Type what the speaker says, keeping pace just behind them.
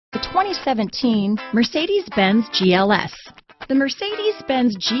2017 Mercedes-Benz GLS. The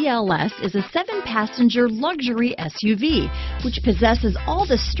Mercedes-Benz GLS is a 7-passenger luxury SUV, which possesses all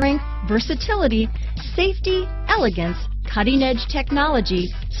the strength, versatility, safety, elegance, cutting-edge technology,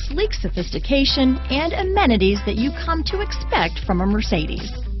 sleek sophistication, and amenities that you come to expect from a Mercedes.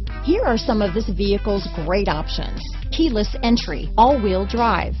 Here are some of this vehicle's great options: keyless entry, all-wheel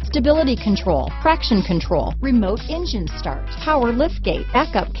drive, stability control, traction control, remote engine start, power liftgate,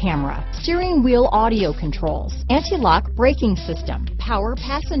 backup camera, steering wheel audio controls, anti-lock braking system, power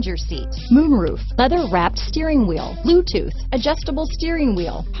passenger seat, moonroof, leather-wrapped steering wheel, Bluetooth, adjustable steering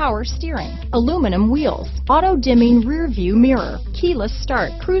wheel, power steering, aluminum wheels, auto-dimming rear-view mirror, keyless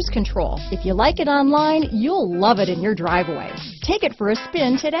start, cruise control. If you like it online, you'll love it in your driveway. Take it for a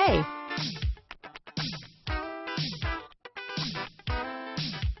spin today.